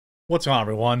What's on,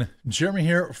 everyone? Jeremy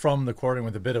here from the Quartering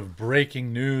with a bit of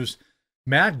breaking news.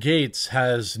 Matt Gaetz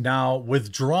has now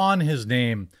withdrawn his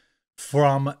name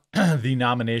from the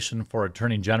nomination for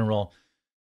Attorney General,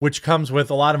 which comes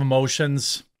with a lot of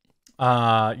emotions.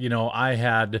 I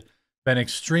had been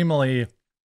extremely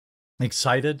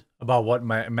excited about what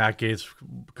Matt Gaetz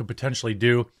could potentially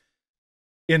do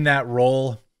in that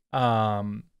role.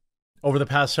 Over the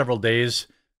past several days,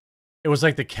 it was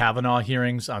like the Kavanaugh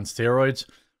hearings on steroids.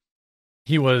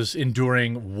 He was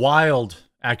enduring wild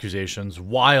accusations,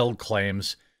 wild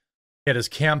claims. He had his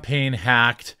campaign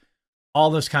hacked,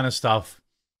 all this kind of stuff.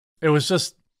 It was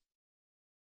just,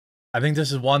 I think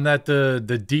this is one that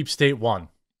the deep state won.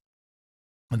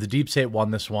 The deep state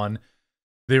won this one.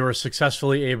 They were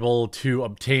successfully able to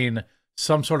obtain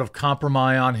some sort of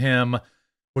compromise on him,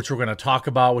 which we're going to talk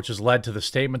about, which has led to the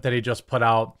statement that he just put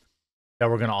out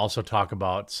that we're going to also talk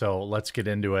about. So let's get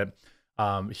into it.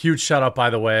 Huge shout out,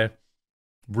 by the way.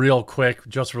 Real quick,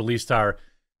 just released our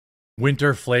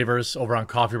winter flavors over on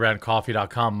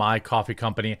coffeebrandcoffee.com, my coffee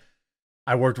company.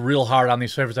 I worked real hard on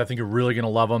these flavors. I think you're really going to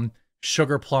love them.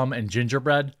 Sugar plum and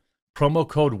gingerbread. Promo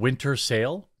code winter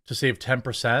sale to save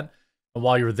 10%. And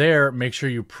while you're there, make sure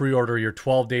you pre-order your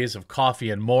 12 days of coffee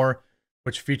and more,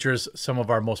 which features some of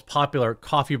our most popular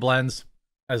coffee blends,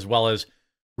 as well as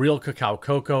real cacao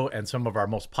cocoa and some of our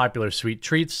most popular sweet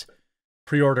treats.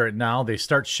 Pre-order it now. They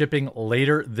start shipping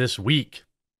later this week.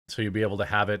 So you'll be able to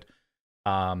have it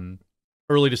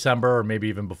early December or maybe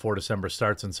even before December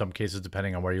starts in some cases,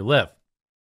 depending on where you live.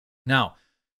 Now,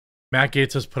 Matt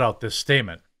Gaetz has put out this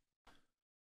statement.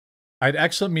 I had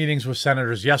excellent meetings with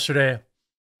senators yesterday.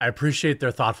 I appreciate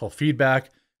their thoughtful feedback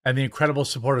and the incredible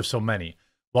support of so many.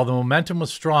 While the momentum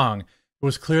was strong, it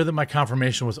was clear that my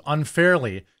confirmation was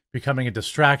unfairly becoming a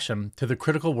distraction to the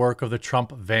critical work of the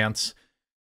Trump-Vance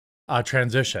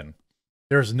transition.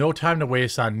 There is no time to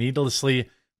waste on needlessly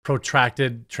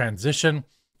protracted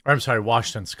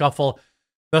Washington scuffle.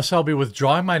 Thus, I'll be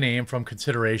withdrawing my name from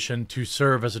consideration to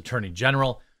serve as Attorney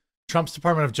General. Trump's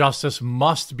Department of Justice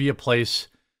must be in place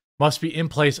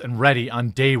and ready on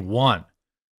day one.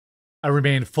 I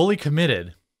remain fully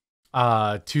committed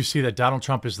to see that Donald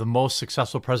Trump is the most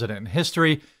successful president in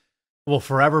history. Will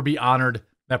forever be honored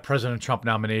that President Trump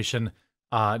nomination,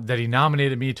 that he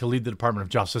nominated me to lead the Department of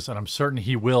Justice, and I'm certain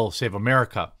he will save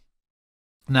America.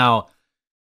 Now,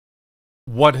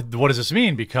 what does this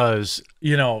mean? Because,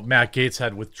 Matt Gaetz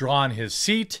had withdrawn his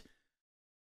seat.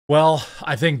 Well,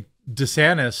 I think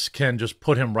DeSantis can just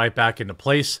put him right back into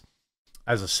place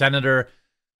as a senator.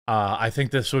 I think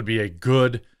this would be a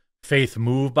good faith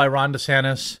move by Ron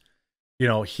DeSantis.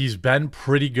 He's been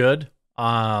pretty good.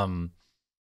 A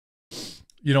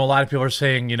lot of people are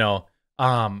saying,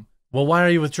 well, why are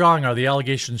you withdrawing? Are the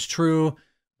allegations true?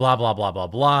 Blah, blah, blah, blah,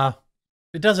 blah.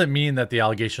 It doesn't mean that the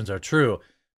allegations are true,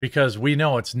 because we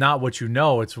know it's not what you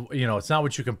know. It's not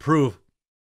what you can prove.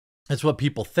 It's what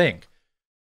people think.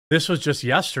 This was just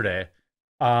yesterday,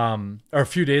 or a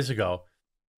few days ago.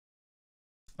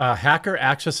 A hacker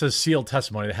accesses sealed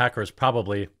testimony. The hacker is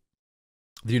probably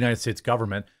the United States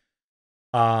government.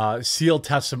 Accessed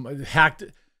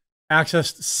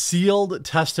sealed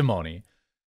testimony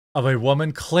of a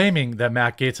woman claiming that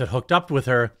Matt Gaetz had hooked up with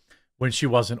her when she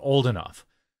wasn't old enough.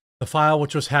 The file,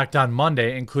 which was hacked on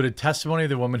Monday, included testimony of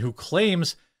the woman who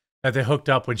claims that they hooked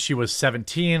up when she was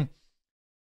 17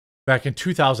 back in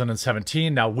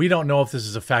 2017. Now, we don't know if this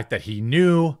is a fact that he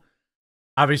knew.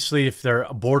 Obviously, if they're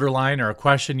a borderline or a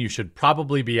question, you should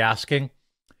probably be asking.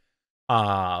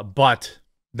 But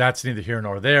that's neither here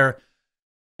nor there.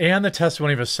 And the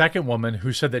testimony of a second woman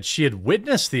who said that she had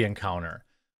witnessed the encounter,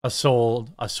 a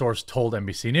source told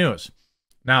NBC News.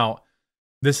 Now,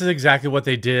 this is exactly what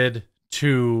they did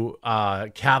to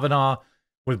Kavanaugh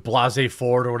with Blasey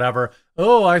Ford or whatever.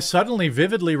 Oh, I suddenly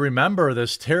vividly remember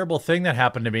this terrible thing that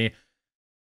happened to me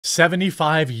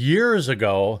 75 years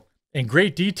ago in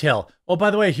great detail. Oh, by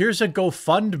the way, here's a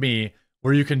GoFundMe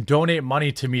where you can donate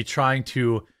money to me trying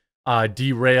to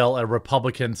derail a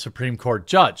Republican Supreme Court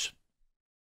judge.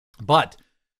 But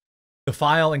the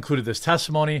file included this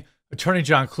testimony. Attorney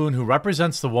John Clune, who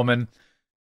represents the woman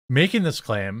making this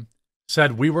claim,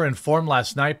 said, "We were informed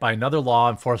last night by another law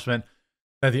enforcement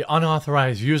that the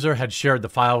unauthorized user had shared the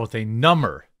file with a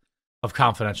number of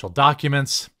confidential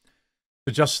documents.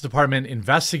 The Justice Department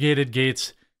investigated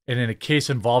Gaetz, and in a case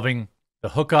involving the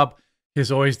hookup, he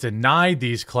has always denied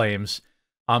these claims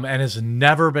and has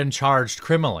never been charged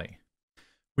criminally."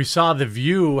 We saw The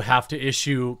View have to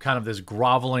issue kind of this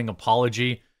groveling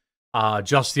apology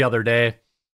just the other day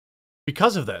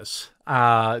because of this.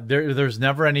 There's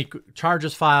never any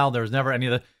charges filed. There's never any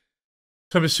of the.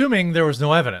 So I'm assuming there was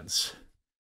no evidence.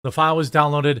 The file was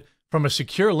downloaded from a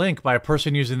secure link by a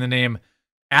person using the name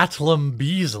Atlam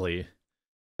Beasley,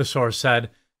 the source said.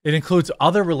 It includes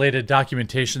other related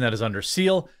documentation that is under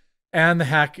seal, and the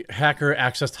hacker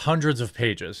accessed hundreds of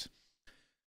pages.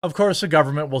 Of course, the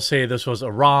government will say this was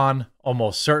Iran,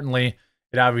 almost certainly.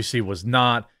 It obviously was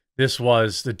not. This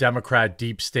was the Democrat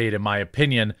deep state, in my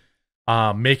opinion,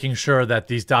 making sure that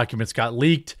these documents got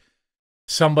leaked.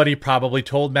 Somebody probably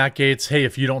told Matt Gaetz, hey,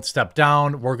 if you don't step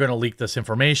down, we're going to leak this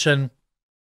information.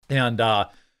 And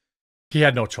he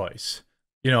had no choice.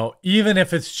 You know, even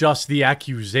if it's just the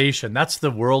accusation, that's the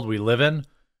world we live in,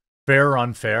 fair or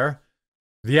unfair.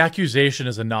 The accusation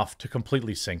is enough to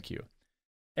completely sink you.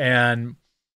 And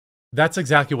that's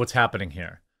exactly what's happening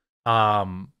here.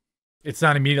 It's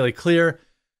not immediately clear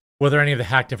whether any of the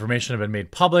hacked information had been made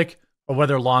public or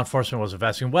whether law enforcement was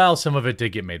investigating. Well, some of it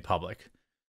did get made public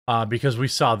because we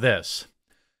saw this.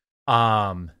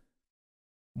 Wait,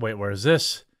 where is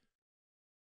this?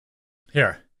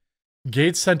 Here.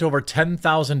 Gaetz sent over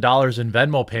 $10,000 in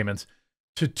Venmo payments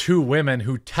to 2 women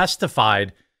who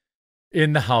testified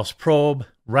in the House probe,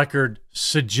 record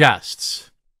suggests.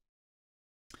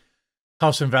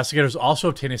 House investigators also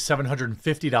obtained a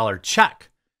 $750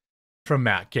 check from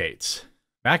Matt Gaetz.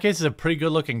 Matt Gaetz is a pretty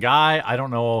good-looking guy. I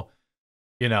don't know,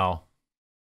 you know,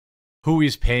 who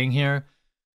he's paying here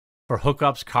for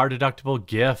hookups, car deductible,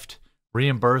 gift,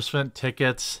 reimbursement,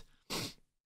 tickets.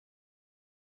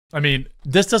 I mean,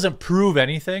 this doesn't prove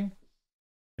anything.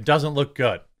 It doesn't look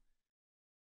good.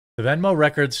 The Venmo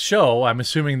records show, I'm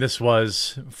assuming this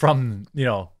was from, you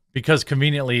know, because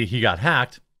conveniently he got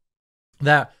hacked,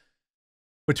 that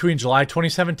between July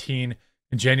 2017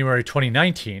 and January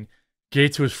 2019,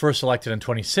 Gaetz, who was first elected in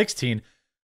 2016,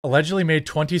 allegedly made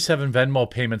 27 Venmo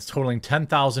payments totaling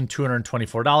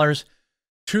 $10,224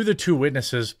 to the 2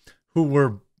 witnesses who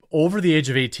were over the age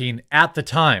of 18 at the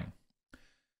time.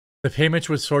 The payments,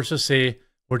 which sources say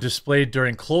were displayed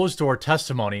during closed-door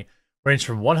testimony, ranged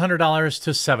from $100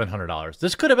 to $700.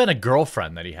 This could have been a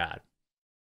girlfriend that he had.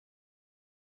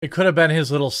 It could have been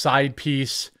his little side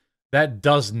piece. That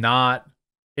does not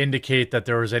indicate that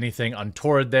there was anything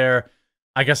untoward there.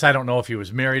 I guess I don't know if he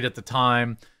was married at the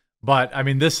time. But, I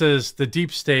mean, this is the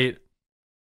deep state,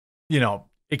 you know,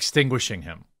 extinguishing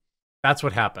him. That's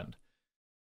what happened.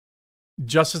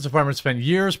 Justice Department spent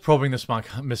years probing this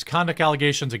misconduct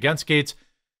allegations against Gaetz,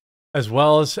 as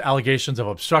well as allegations of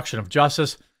obstruction of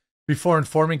justice, before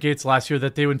informing Gaetz last year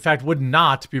that they, in fact, would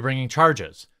not be bringing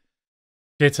charges.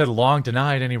 Gaetz had long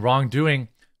denied any wrongdoing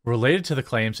related to the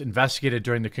claims investigated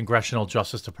during the Congressional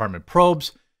Justice Department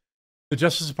probes. The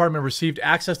Justice Department received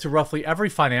access to roughly every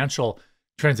financial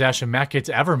transaction Matt Gaetz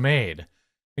ever made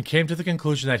and came to the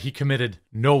conclusion that he committed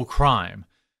no crime.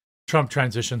 Trump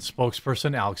transition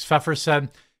spokesperson Alex Pfeffer said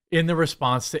in the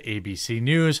response to ABC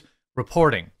News,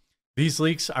 reporting, these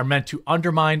leaks are meant to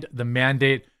undermine the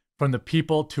mandate from the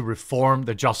people to reform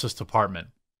the Justice Department.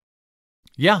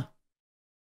 Yeah,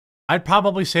 I'd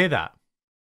probably say that.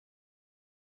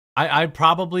 I would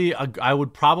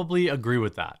probably agree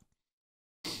with that,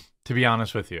 to be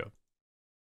honest with you.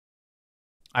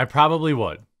 I probably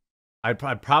would. I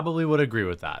probably would agree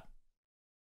with that.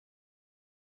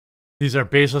 These are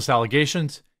baseless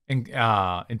allegations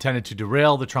intended to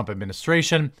derail the Trump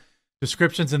administration.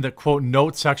 Descriptions in the, quote,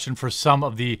 note section for some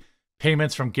of the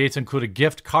payments from Gaetz included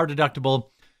gift, car deductible,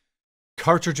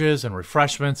 cartridges, and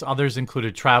refreshments. Others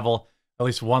included travel. At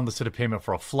least one listed a payment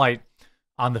for a flight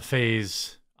on the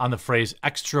phrase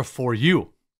extra for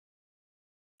you.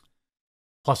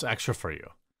 Plus extra for you.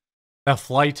 That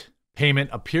flight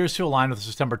payment appears to align with the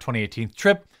September 2018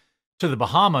 trip to the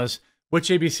Bahamas, which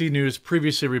ABC News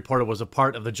previously reported was a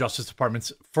part of the Justice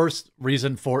Department's first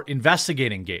reason for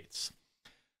investigating Gaetz.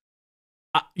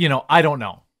 You know, I don't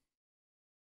know.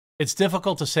 It's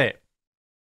difficult to say.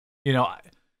 You know,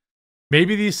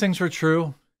 maybe these things were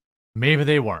true. Maybe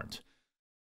they weren't.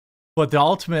 But the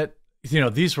ultimate, you know,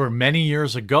 these were many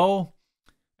years ago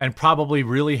and probably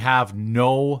really have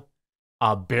no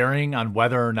bearing on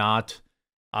whether or not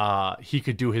he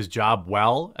could do his job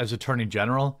well as Attorney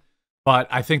General. But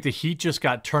I think the heat just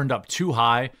got turned up too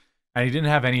high and he didn't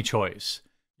have any choice.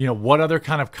 You know, what other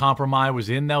kind of compromise was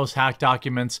in those hacked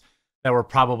documents that were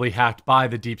probably hacked by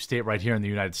the deep state right here in the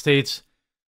United States?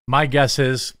 My guess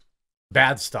is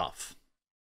bad stuff.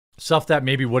 Stuff that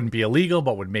maybe wouldn't be illegal,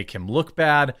 but would make him look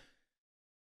bad.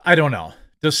 I don't know.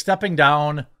 Does stepping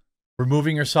down,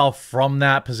 removing yourself from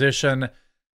that position,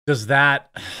 does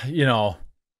that, you know,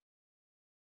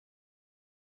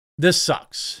 this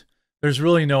sucks. There's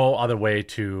really no other way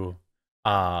to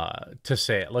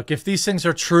say it. Look, if these things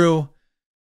are true,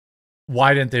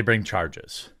 why didn't they bring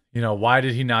charges? You know, why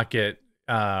did he not get,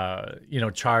 you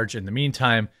know, charged in the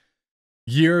meantime?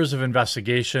 Years of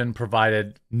investigation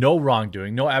provided no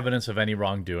wrongdoing, no evidence of any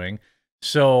wrongdoing.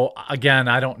 So again,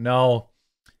 I don't know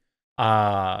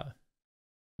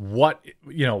what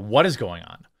is going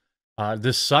on.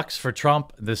 This sucks for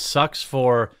Trump. This sucks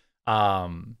for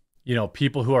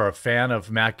people who are a fan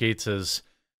of Matt Gaetz's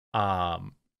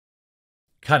kind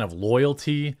of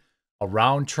loyalty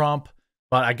around Trump.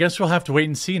 But I guess we'll have to wait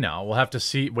and see now. We'll have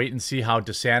to wait and see how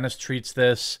DeSantis treats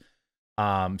this.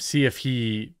 See if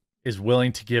he is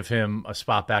willing to give him a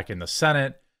spot back in the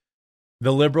Senate.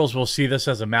 The liberals will see this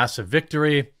as a massive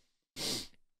victory,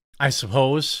 I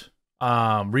suppose.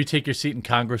 Retake your seat in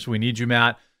Congress. We need you,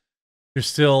 Matt. You're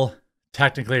still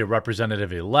technically a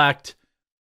representative elect.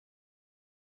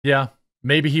 Yeah,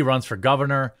 maybe he runs for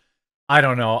governor. I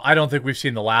don't know. I don't think we've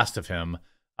seen the last of him.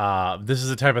 This is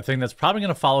the type of thing that's probably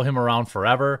going to follow him around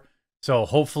forever. So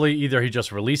hopefully either he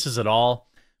just releases it all,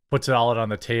 puts it all out on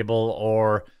the table,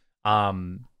 or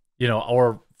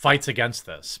or fights against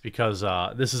this, because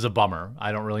this is a bummer.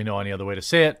 I don't really know any other way to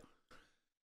say it.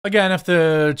 Again, if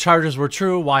the charges were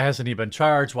true, why hasn't he been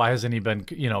charged? Why hasn't he been,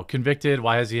 convicted?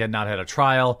 Why has he not had a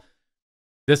trial?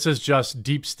 This is just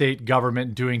deep state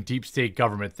government doing deep state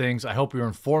government things. I hope you were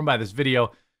informed by this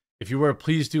video. If you were,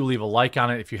 please do leave a like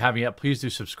on it. If you haven't yet, please do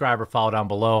subscribe or follow down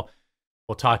below.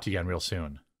 We'll talk to you again real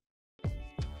soon.